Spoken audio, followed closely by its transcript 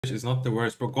is not the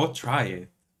worst, bro. Go try it.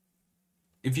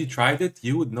 If you tried it,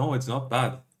 you would know it's not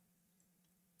bad.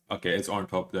 Okay, it's Ornn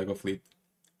top. There go fleet.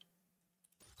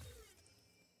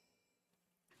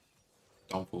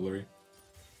 Tomfoolery.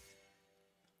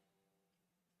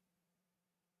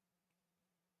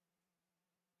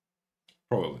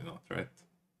 Probably not, right?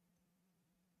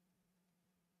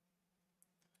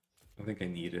 I think I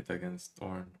need it against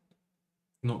Ornn.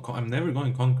 No, I'm never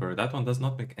going Conqueror. That one does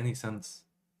not make any sense.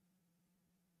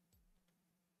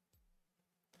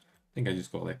 I think I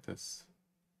just go like this.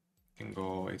 Can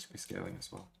go HP scaling as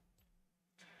well.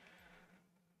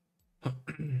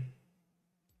 Can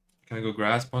I go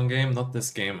Grasp one game? Not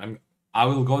this game. I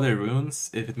will go the runes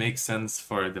if it makes sense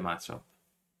for the matchup.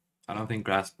 I don't think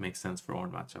Grasp makes sense for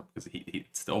Ornn matchup because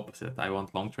it's the opposite. I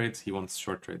want long trades, he wants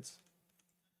short trades.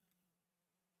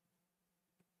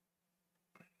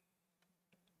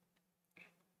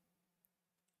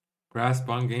 Grasp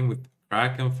one game with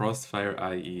Kraken, Frostfire,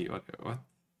 IE. Okay, what?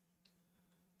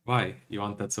 Why? You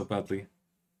want that so badly?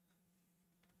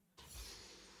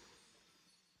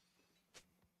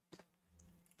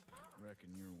 Reckon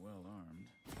you're well armed.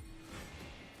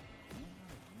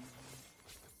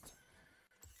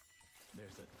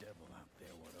 There's a devil out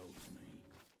there what owes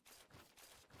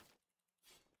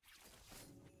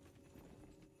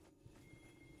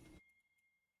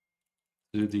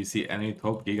me. Do you see any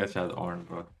top Giga Chat Ornn,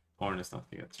 bro? Ornn is not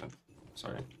Giga Chat.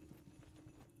 Sorry.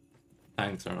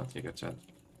 Tanks are not Giga Chat.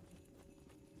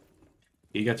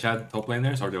 Giga Chat top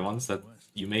laners are the ones that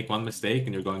you make one mistake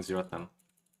and you're going 0-10.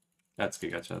 That's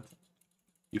Giga Chat.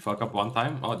 You fuck up one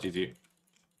time, oh GG.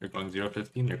 You're going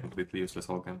 0-15, you're completely useless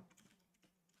whole game.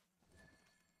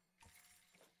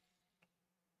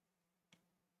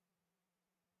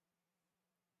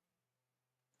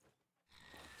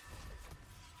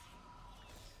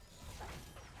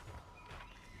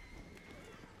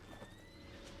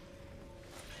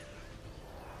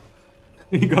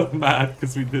 He got mad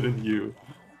because we didn't you.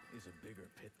 Is a bigger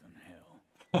pit than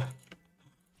hell.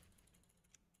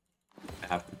 I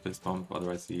have to fist pump,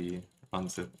 otherwise he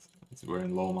runs it. We're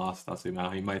in low mass Tassi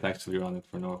now. He might actually run it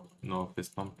for no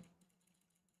fist pump.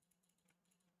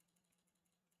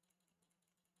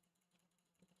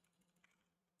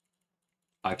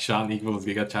 Akshan equals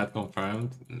Giga Chat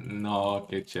confirmed. No,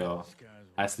 okay, chill.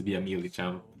 Has to be a melee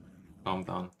champ. Calm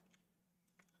down.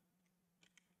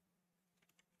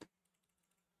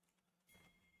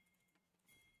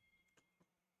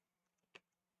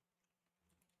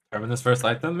 Terminus first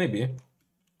item? Maybe.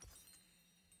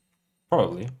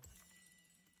 Probably.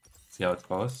 See how it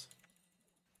goes.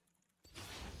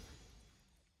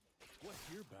 What's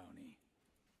your bounty?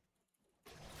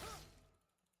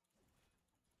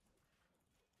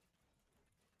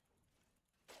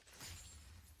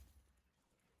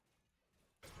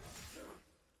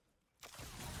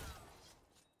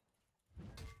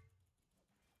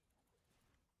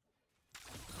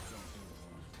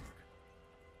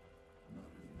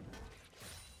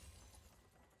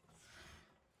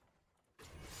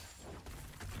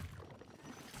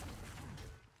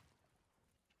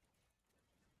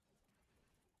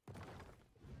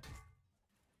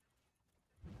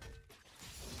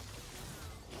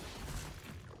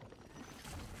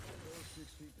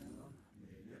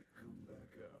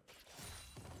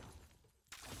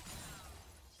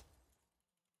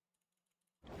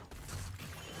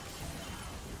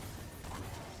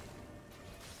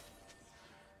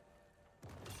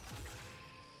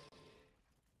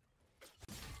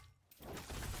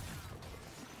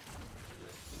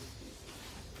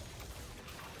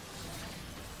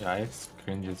 Yikes,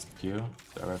 cringes Q.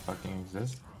 Does ever fucking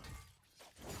exist?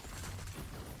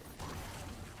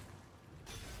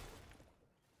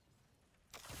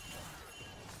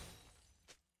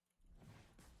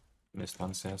 Missed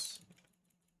one says.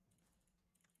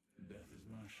 Death is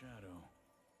my shadow.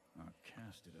 I'll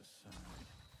cast it aside.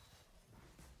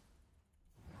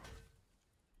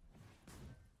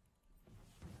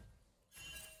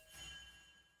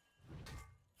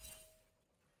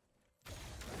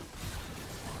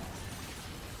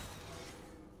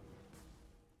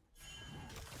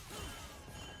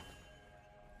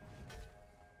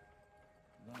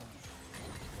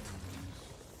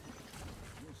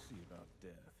 We'll see about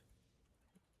death.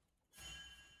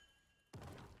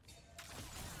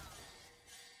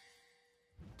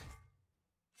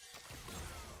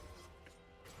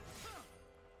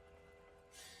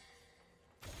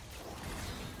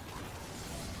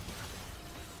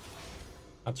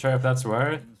 Not sure if that's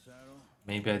worth.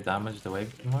 Maybe I damaged the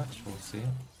wave too much. We'll see.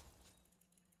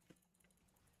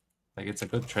 Like, it's a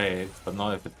good trade, but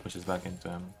not if it pushes back into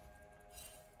him.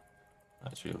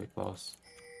 That's really close.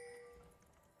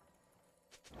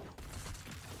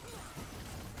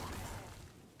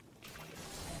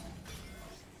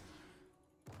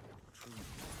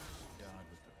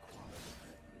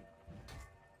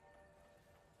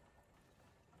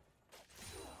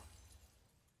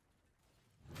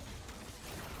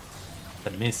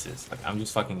 that misses. Like, I'm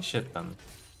just fucking shit then.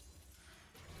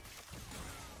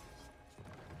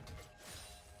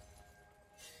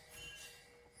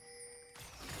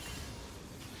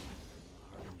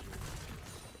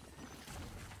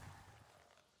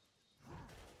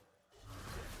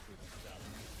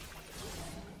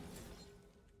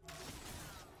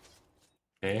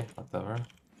 Okay, whatever.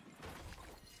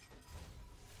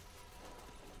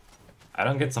 I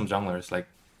don't get some junglers, like,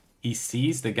 he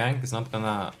sees the gank is not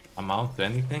gonna amount to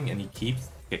anything and he keeps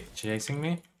chasing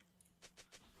me.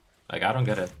 Like, I don't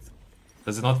get it.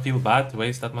 Does it not feel bad to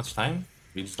waste that much time?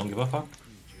 You just don't give a fuck?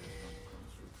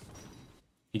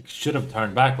 He should have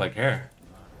turned back, like, here.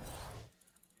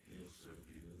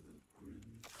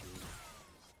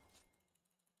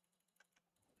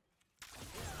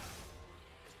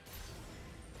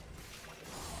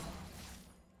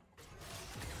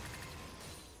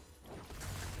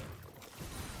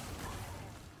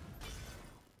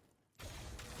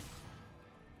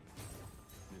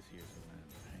 This here's the land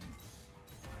of pain.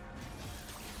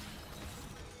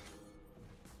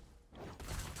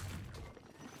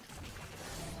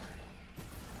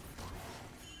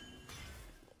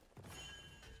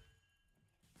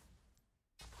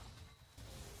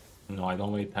 No, I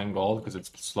don't wait 10 gold because it's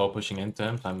slow pushing into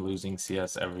him, so I'm losing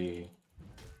CS every...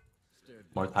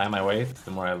 More time I wait,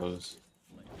 the more I lose.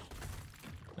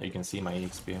 You can see my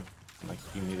EXP. I'm like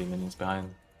accumulating minions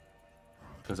behind.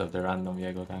 Because of the random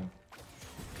Viego gank.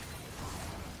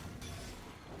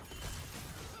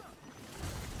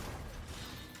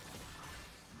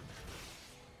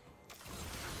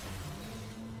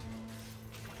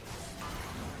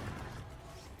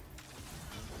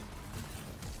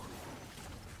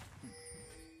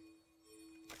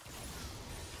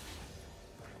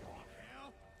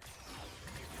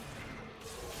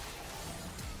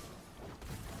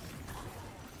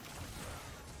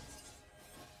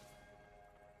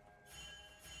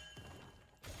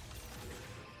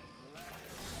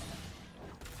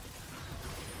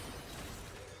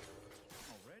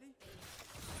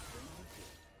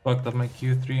 Fucked up my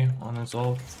Q3 on his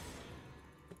ult.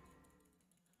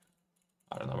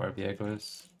 I don't know where Viego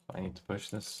is. I need to push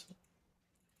this.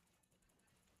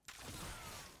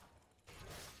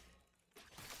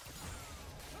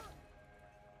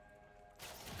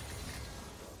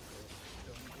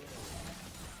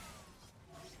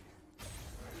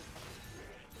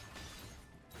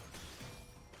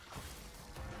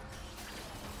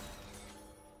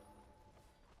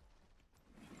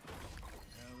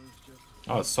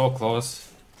 Oh, it's so close.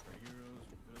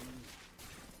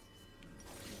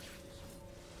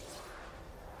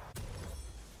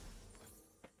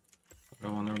 I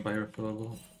want to buy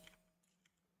refillable.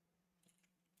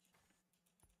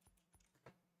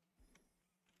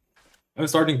 I'm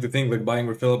starting to think like buying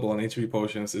refillable on HP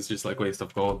potions is just like waste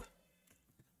of gold.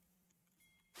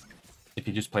 If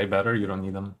you just play better, you don't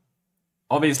need them.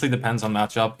 Obviously depends on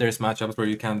matchup. There's matchups where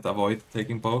you can't avoid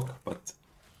taking poke, but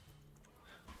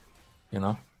you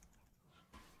know.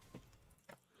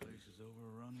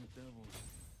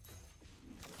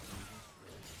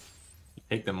 You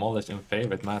take Demolish in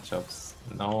favorite matchups.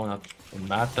 No, not in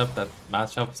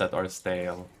matchups that are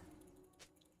stale.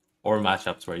 Or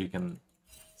matchups where you can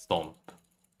stomp.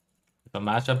 If a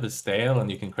matchup is stale and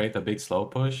you can create a big slow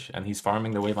push and he's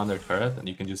farming the wave under turret and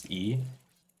you can just E,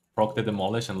 proc the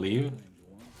Demolish and leave,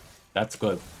 that's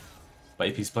good. But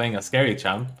if he's playing a scary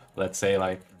champ, let's say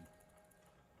like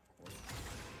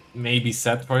maybe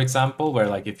set for example, where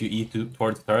like if you E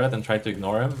towards turret and try to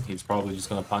ignore him, he's probably just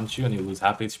gonna punch you and you lose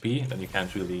half HP, then you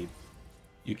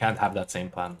can't have that same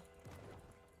plan.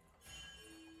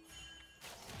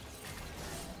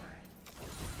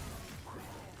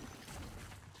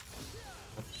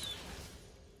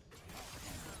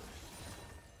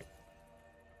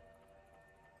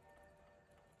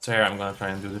 So here I'm gonna try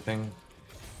and do the thing.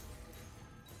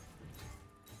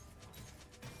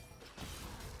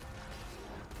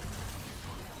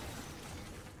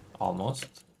 Almost.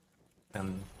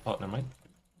 And oh, never mind.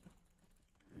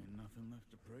 Ain't nothing left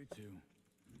to pray to.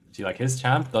 See, like his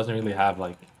champ doesn't really have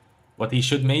like what he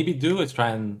should maybe do is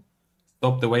try and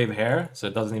stop the wave here so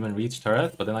it doesn't even reach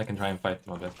turret, but then I can try and fight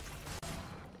him a bit.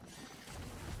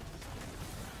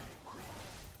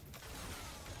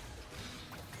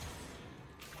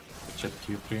 Shit,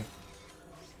 Q3.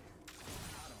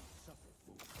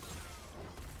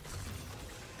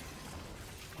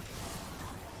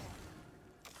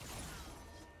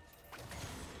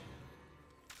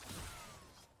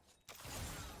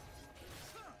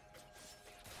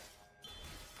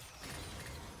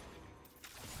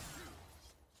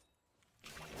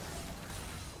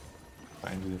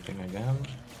 Try and do the thing again.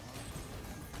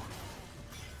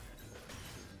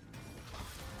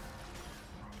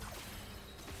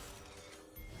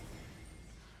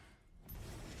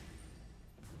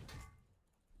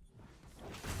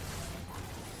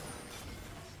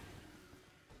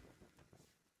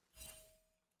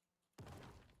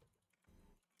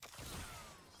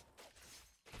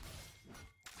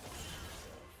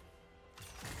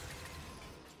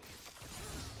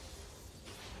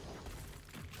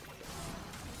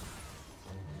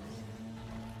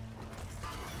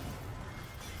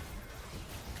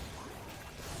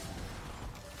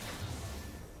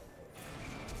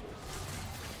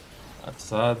 That's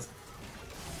sad.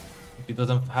 If he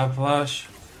doesn't have flash,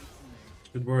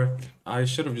 should work. I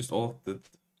should have just ulted.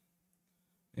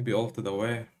 Maybe ulted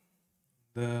away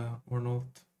the Ornn ult.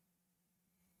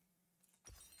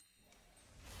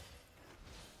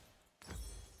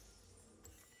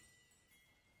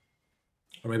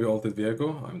 Or maybe ulted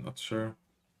Viego, I'm not sure.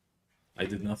 I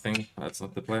did nothing, that's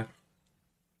not the play.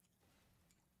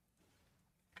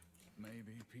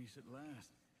 Maybe peace at last.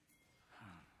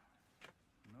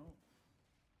 No,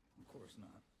 of course not.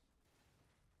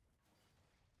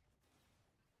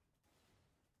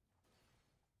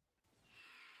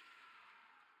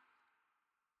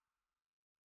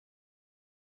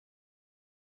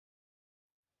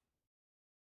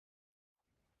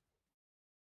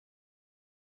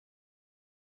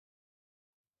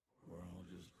 We're all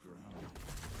just drowning.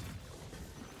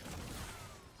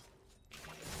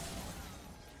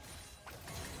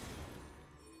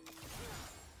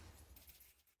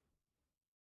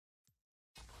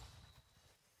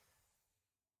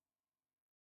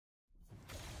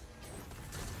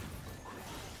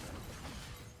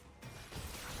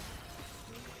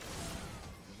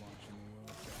 Watching the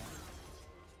world die.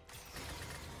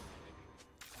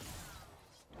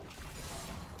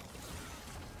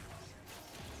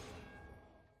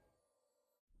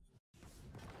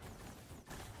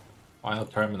 Final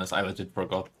Terminus, I legit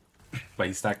forgot. But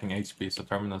he's stacking HP, so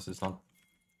Terminus is not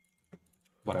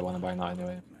what I want to buy now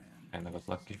anyway. Kinda got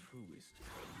lucky. Truest.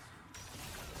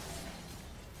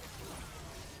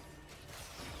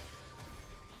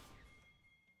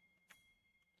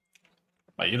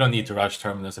 But you don't need to rush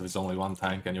Terminus if it's only one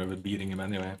tank and you're beating him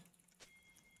anyway.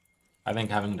 I think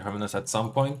having Terminus at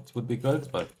some point would be good,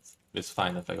 but it's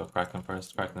fine if I go Kraken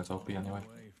first. Kraken is OP anyway.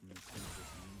 Away from the simplest yeast.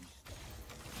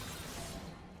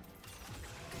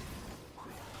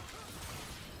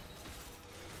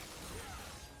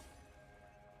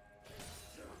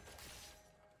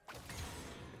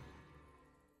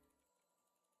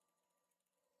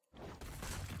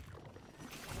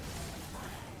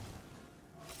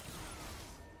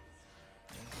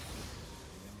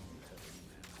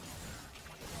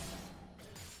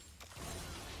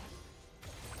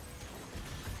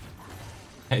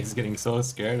 He's getting so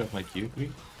scared of my Q3.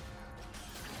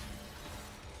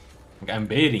 Like, I'm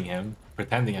baiting him,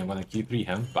 pretending I'm gonna Q3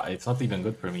 him, but it's not even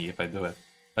good for me if I do it.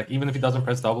 Like, even if he doesn't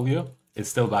press W, it's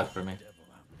still bad for me. Devil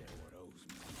out there what owes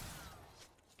me.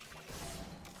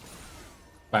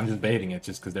 But I'm just baiting it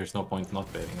just because there's no point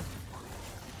not baiting it.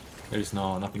 There's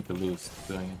nothing to lose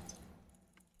doing it.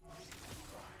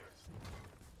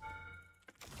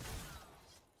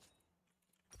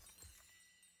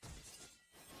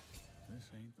 This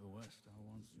ain't the West I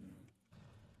once knew.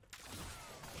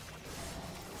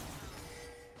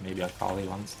 Maybe Akali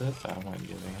wants this, I don't mind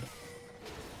giving it.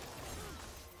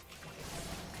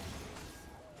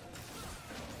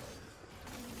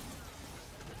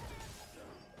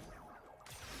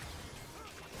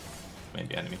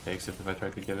 Maybe enemy takes it if I try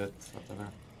to give it, whatever.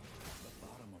 The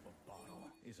bottom of a bottle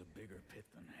is a bigger pit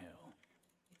than hell.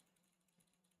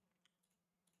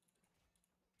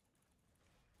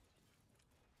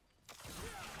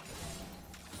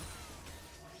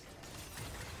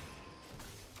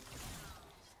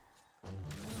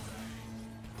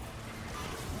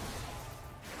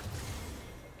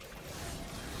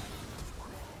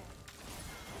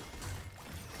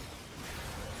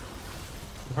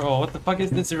 Bro, what the fuck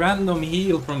is this random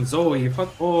heal from Zoe?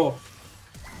 Fuck off.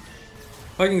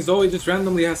 Fucking Zoe just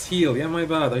randomly has heal. Yeah, my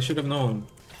bad. I should have known.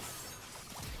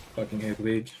 Fucking hate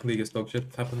League. League is dog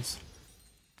shit. Happens.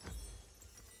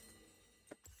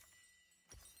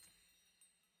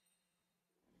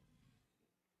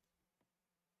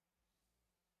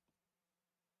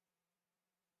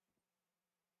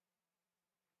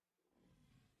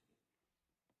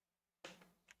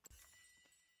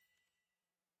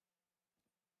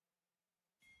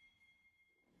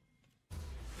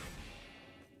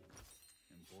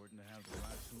 Important to have the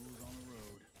right tools on the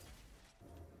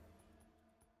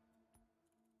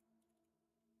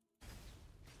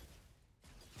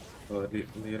road.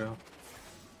 Lira.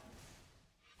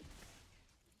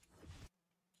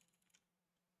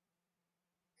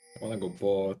 I wanna go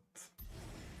bot.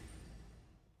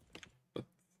 But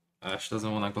Ashe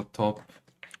doesn't wanna go top.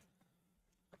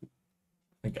 I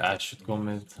think Ashe should go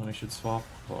mid and we should swap,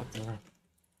 but whatever.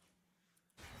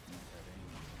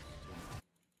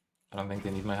 I don't think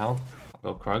they need my help.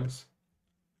 I'll go Krugs.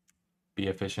 Be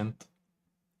efficient.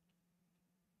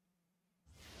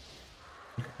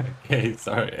 Okay,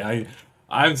 sorry.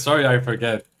 I'm sorry I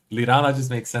forget. Lirana just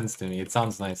makes sense to me. It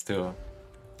sounds nice too.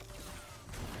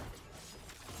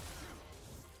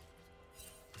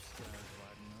 Sky's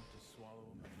wide enough to swallow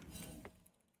a man.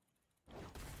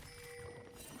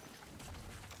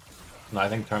 No, I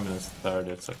think Terminus third,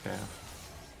 it's okay.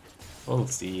 We'll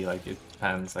see, like, it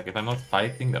depends. Like, if I'm not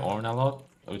fighting the Ornn a lot,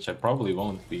 which I probably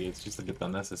won't be, it's just a bit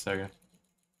unnecessary.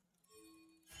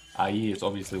 IE is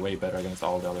obviously way better against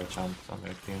all the other champs on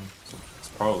their team, so it's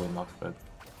probably not good.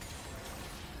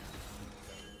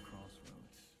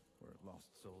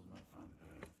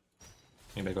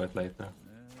 Maybe I go it later.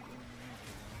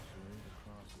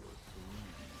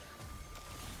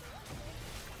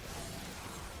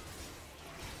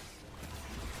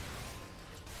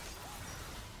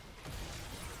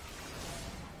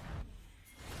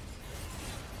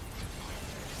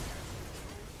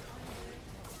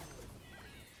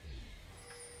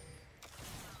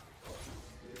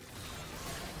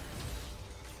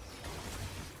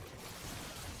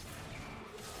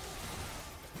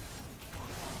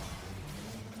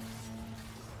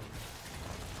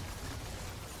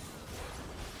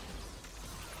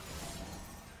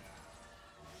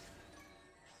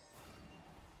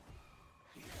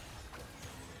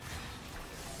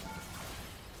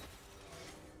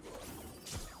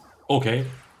 Okay.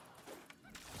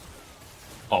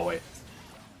 Oh, wait.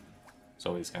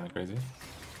 So he's kind of crazy.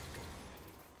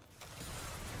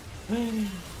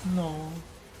 No.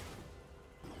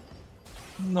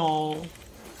 No.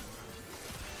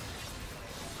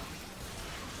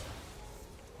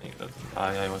 He doesn't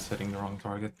die, I was hitting the wrong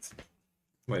target.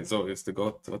 Wait, so is the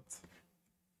goat, what?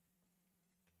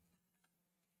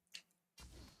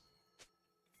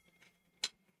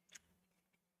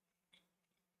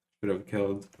 Should have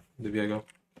killed the Viego.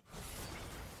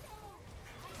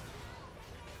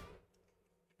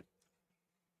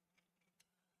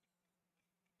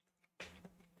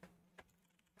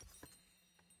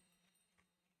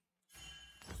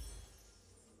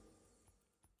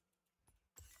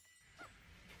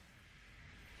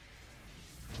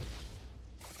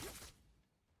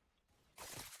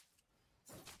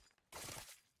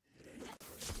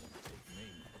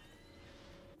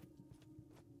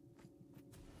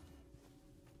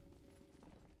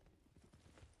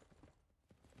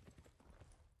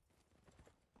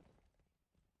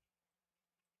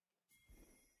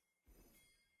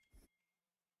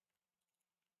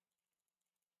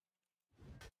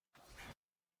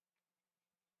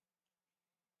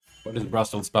 What is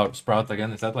Brussels sprout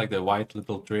again? Is that like the white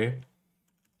little tree?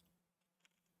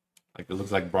 Like it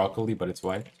looks like broccoli, but it's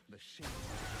white.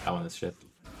 That one is shit.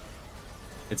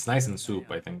 It's nice in soup,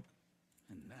 I think.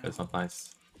 But it's not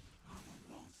nice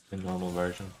in normal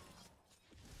version.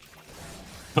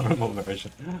 Normal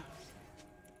version.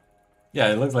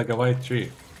 Yeah, it looks like a white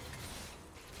tree.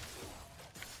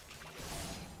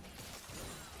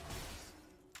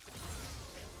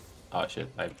 Oh shit,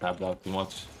 I tapped out too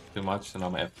much, and now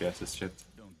my FPS is shit.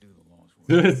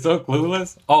 Dude, it's so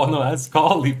clueless. Oh no, that's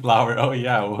cauliflower. Oh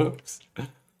yeah, whoops.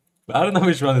 But I don't know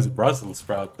which one is Brussels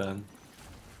sprout then.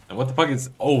 And what the fuck is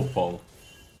offal?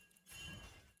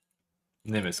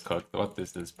 Name is cooked. What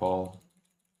is this, Paul?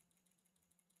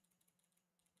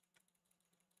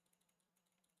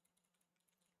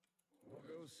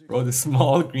 Bro, the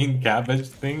small green cabbage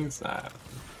things?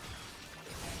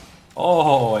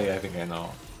 Oh, yeah, I think I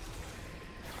know.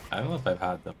 I don't know if I've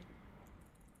had them.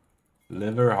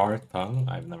 Liver, heart, tongue?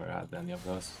 I've never had any of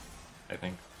those, I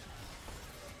think.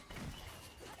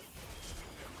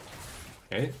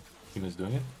 Okay, he was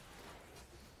doing it.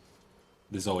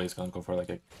 This is always gonna go for like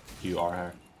a QR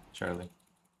here, surely.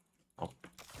 Oh.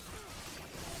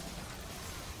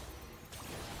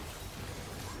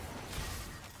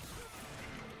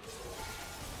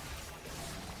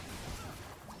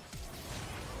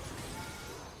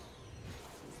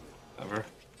 Ever.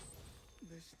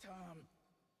 This time.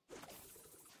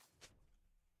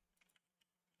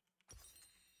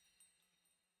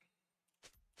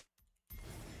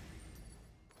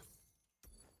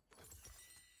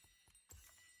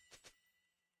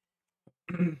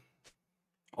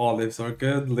 Olives are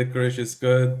good, licorice is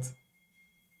good.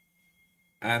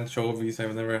 Anchovies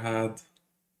I've never had.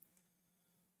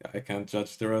 Yeah, I can't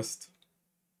judge the rest.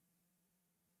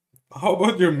 How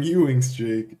about your mewing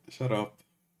streak? Shut up.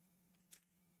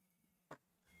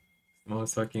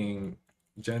 Most fucking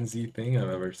Gen Z thing I've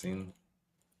ever seen.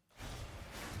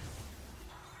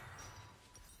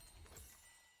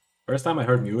 First time I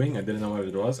heard mewing, I didn't know what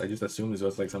it was. I just assumed this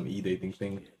was like some e-dating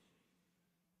thing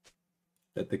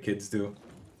that the kids do.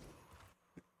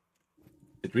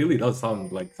 It really does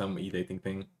sound like some e-dating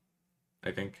thing,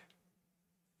 I think.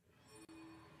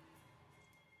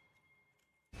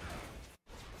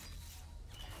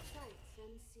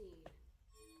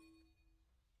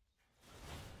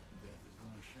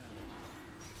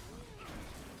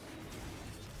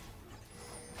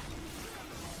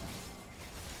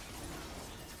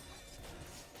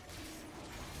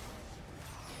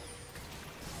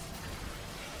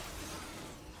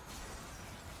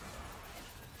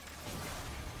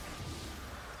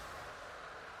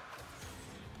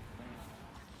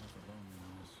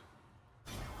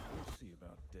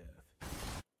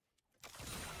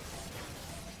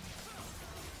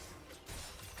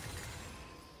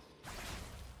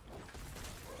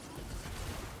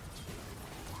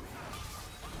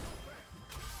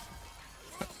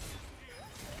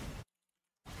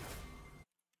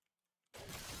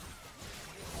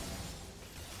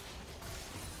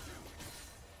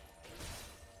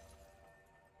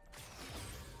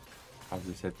 I'll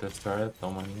just hit this turret,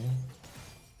 don't mind me.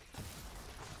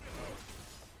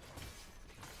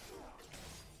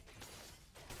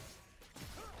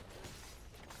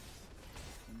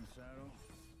 In the saddle,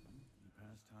 you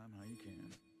pass time how you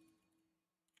can.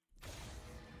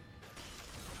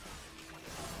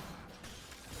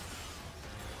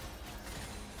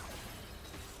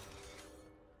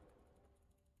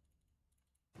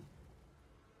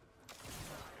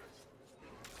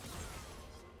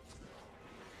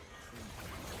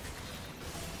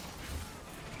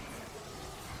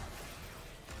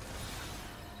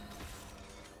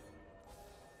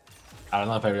 I don't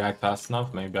know if I react fast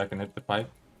enough, maybe I can hit the pipe.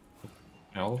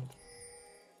 No.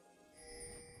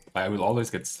 I will always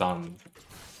get stunned.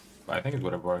 But I think it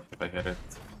would have worked if I hit it.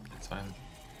 It's fine.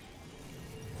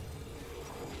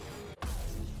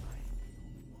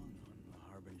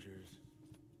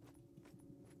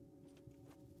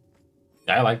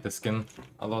 Yeah, I like the skin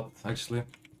a lot, actually.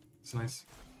 It's nice.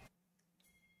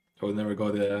 I would never go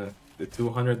the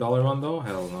 $200 one though?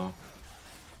 Hell no.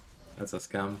 That's a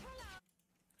scam.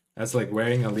 That's like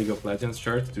wearing a League of Legends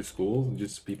shirt to school,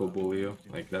 just people bully you.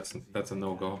 Like that's a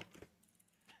no-go.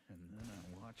 And then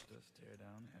I watched us tear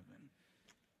down heaven.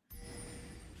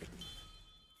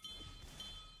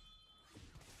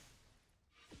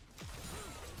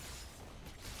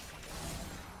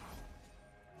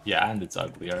 Yeah, and it's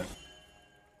uglier.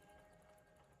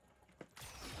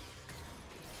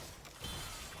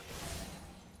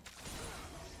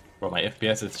 Bro, my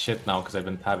FPS is shit now because I've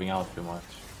been tabbing out too much.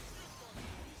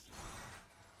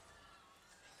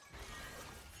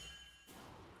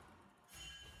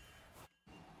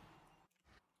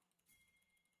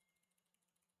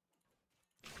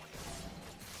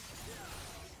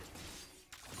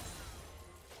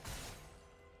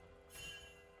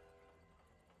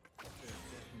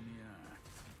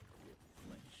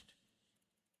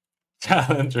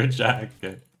 Challenger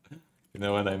jacket. You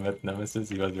know, when I met Nemesis,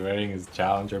 he was wearing his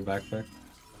Challenger backpack.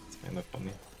 It's kind of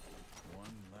funny.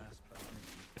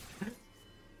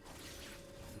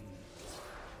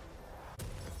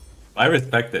 I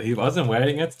respect it. He wasn't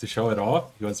wearing it to show it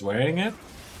off. He was wearing it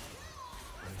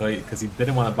because he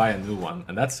didn't want to buy a new one,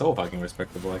 and that's so fucking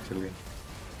respectable, actually.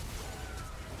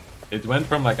 It went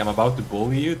from like I'm about to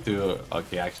bully you to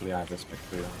okay, actually I have respect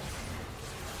for you.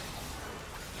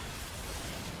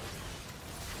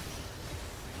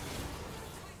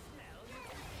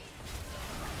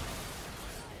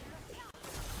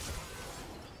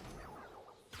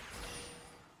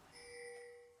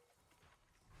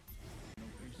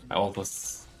 My ult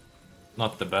was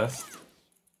not the best.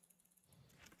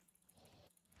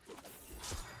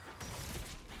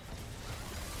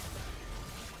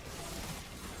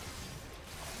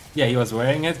 Yeah, he was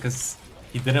wearing it because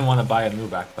he didn't want to buy a new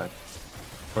backpack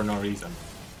for no reason,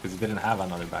 because he didn't have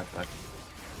another backpack.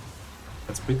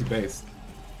 That's pretty based.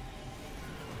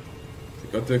 So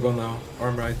got to go now.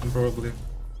 Armor item probably.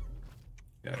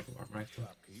 Yeah, armor item.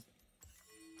 I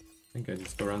think I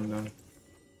just go random.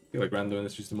 I feel like random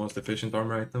is just the most efficient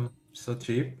armor item. So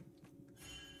cheap.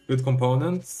 Good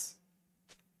components.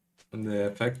 And the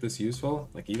effect is useful.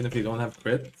 Like even if you don't have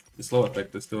crit, the slow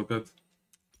effect is still good.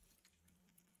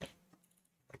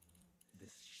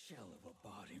 This shell of a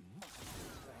body must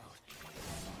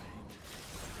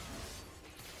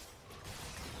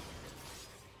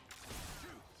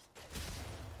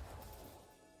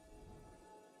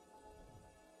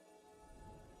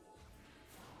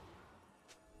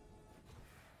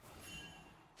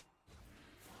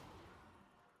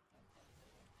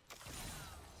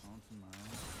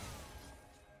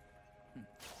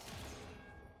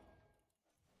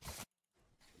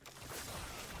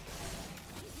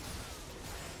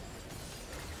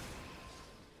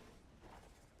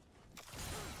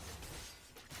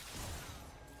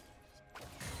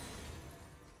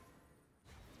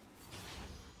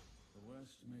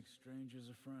make strangers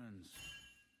of friends,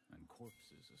 and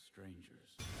corpses of strangers.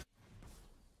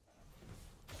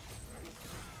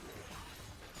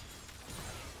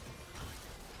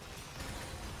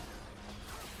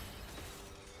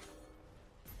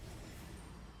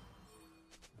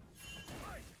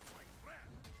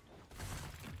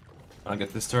 I'll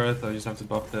get this turret, I just have to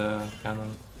buff the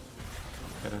cannon.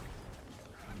 Get it.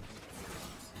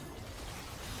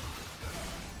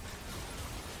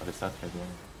 What is that guy doing?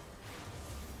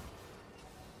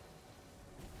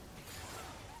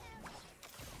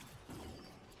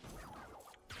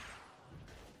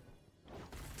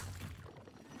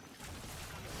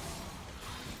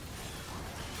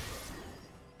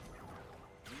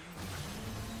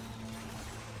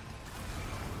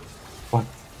 What?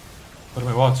 What am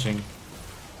I watching?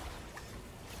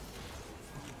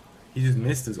 He just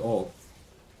missed his ult.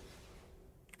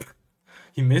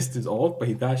 He missed his ult, but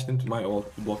he dashed into my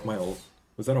ult to block my ult.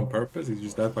 Was that on purpose? He's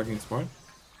just that fucking smart.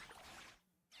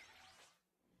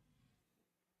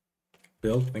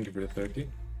 Bill, thank you for the 30.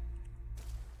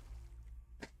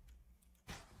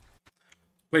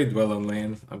 Played well on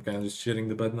lane. I'm kind of just shitting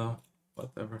the bed now.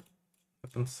 Whatever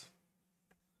happens.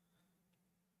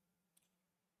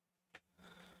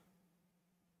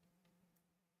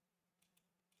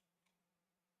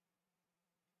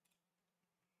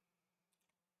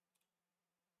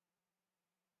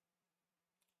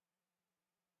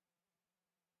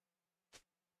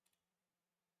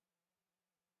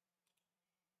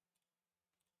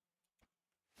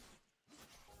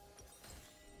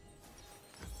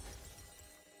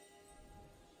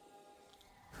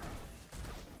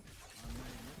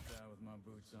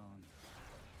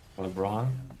 LeBron.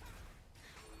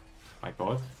 My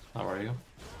god, how are you?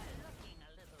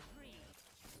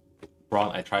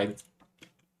 Braun, I tried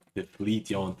the fleet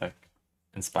Yone tech.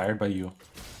 Inspired by you.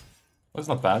 Was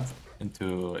not bad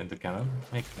into canon.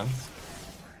 Makes sense.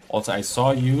 Also, I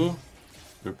saw you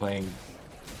were playing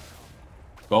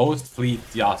Ghost, Fleet,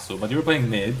 Yasuo, but you were playing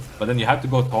mid, but then you had to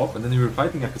go top, and then you were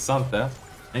fighting Akasante,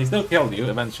 and he still killed you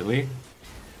eventually.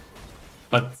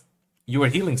 But you were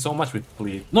healing so much with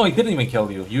Fleet. No, he didn't even kill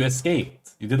you. You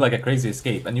escaped. You did like a crazy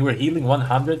escape, and you were healing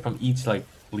 100 from each like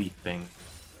Fleet thing.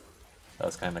 That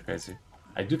was kind of crazy.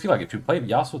 I do feel like if you played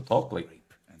Yasuo top, like,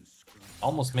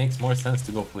 almost makes more sense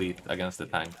to go Fleet against the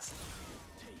tanks.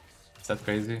 Is that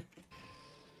crazy?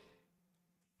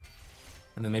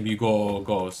 And then maybe you go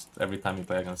Ghost every time you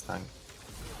play against tank.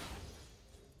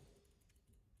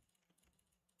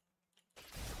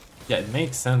 Yeah, it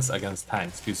makes sense against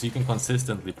tanks, because you can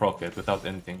consistently proc it without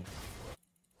anything.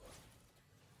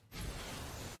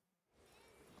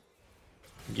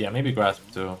 Yeah, maybe Grasp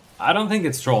too. I don't think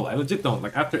it's Troll. I legit don't.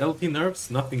 Like, after LT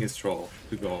nerfs, nothing is Troll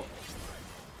to go.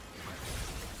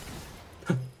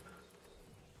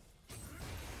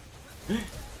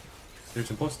 There's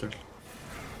Imposter.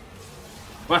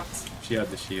 What? She had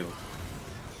the shield.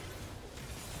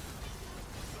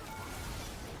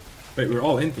 Wait, we're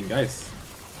all inting, guys.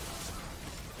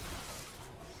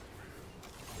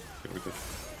 Here we go.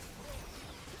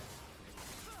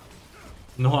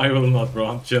 No, I will not,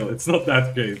 bro. Chill. It's not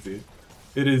that crazy.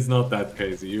 It is not that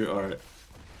crazy. You are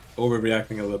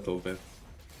overreacting a little bit.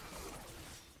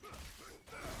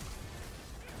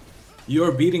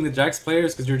 You're beating the Jax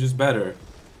players because you're just better.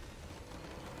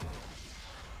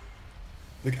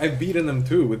 Like, I've beaten them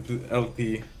too with the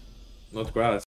LT, not Grass.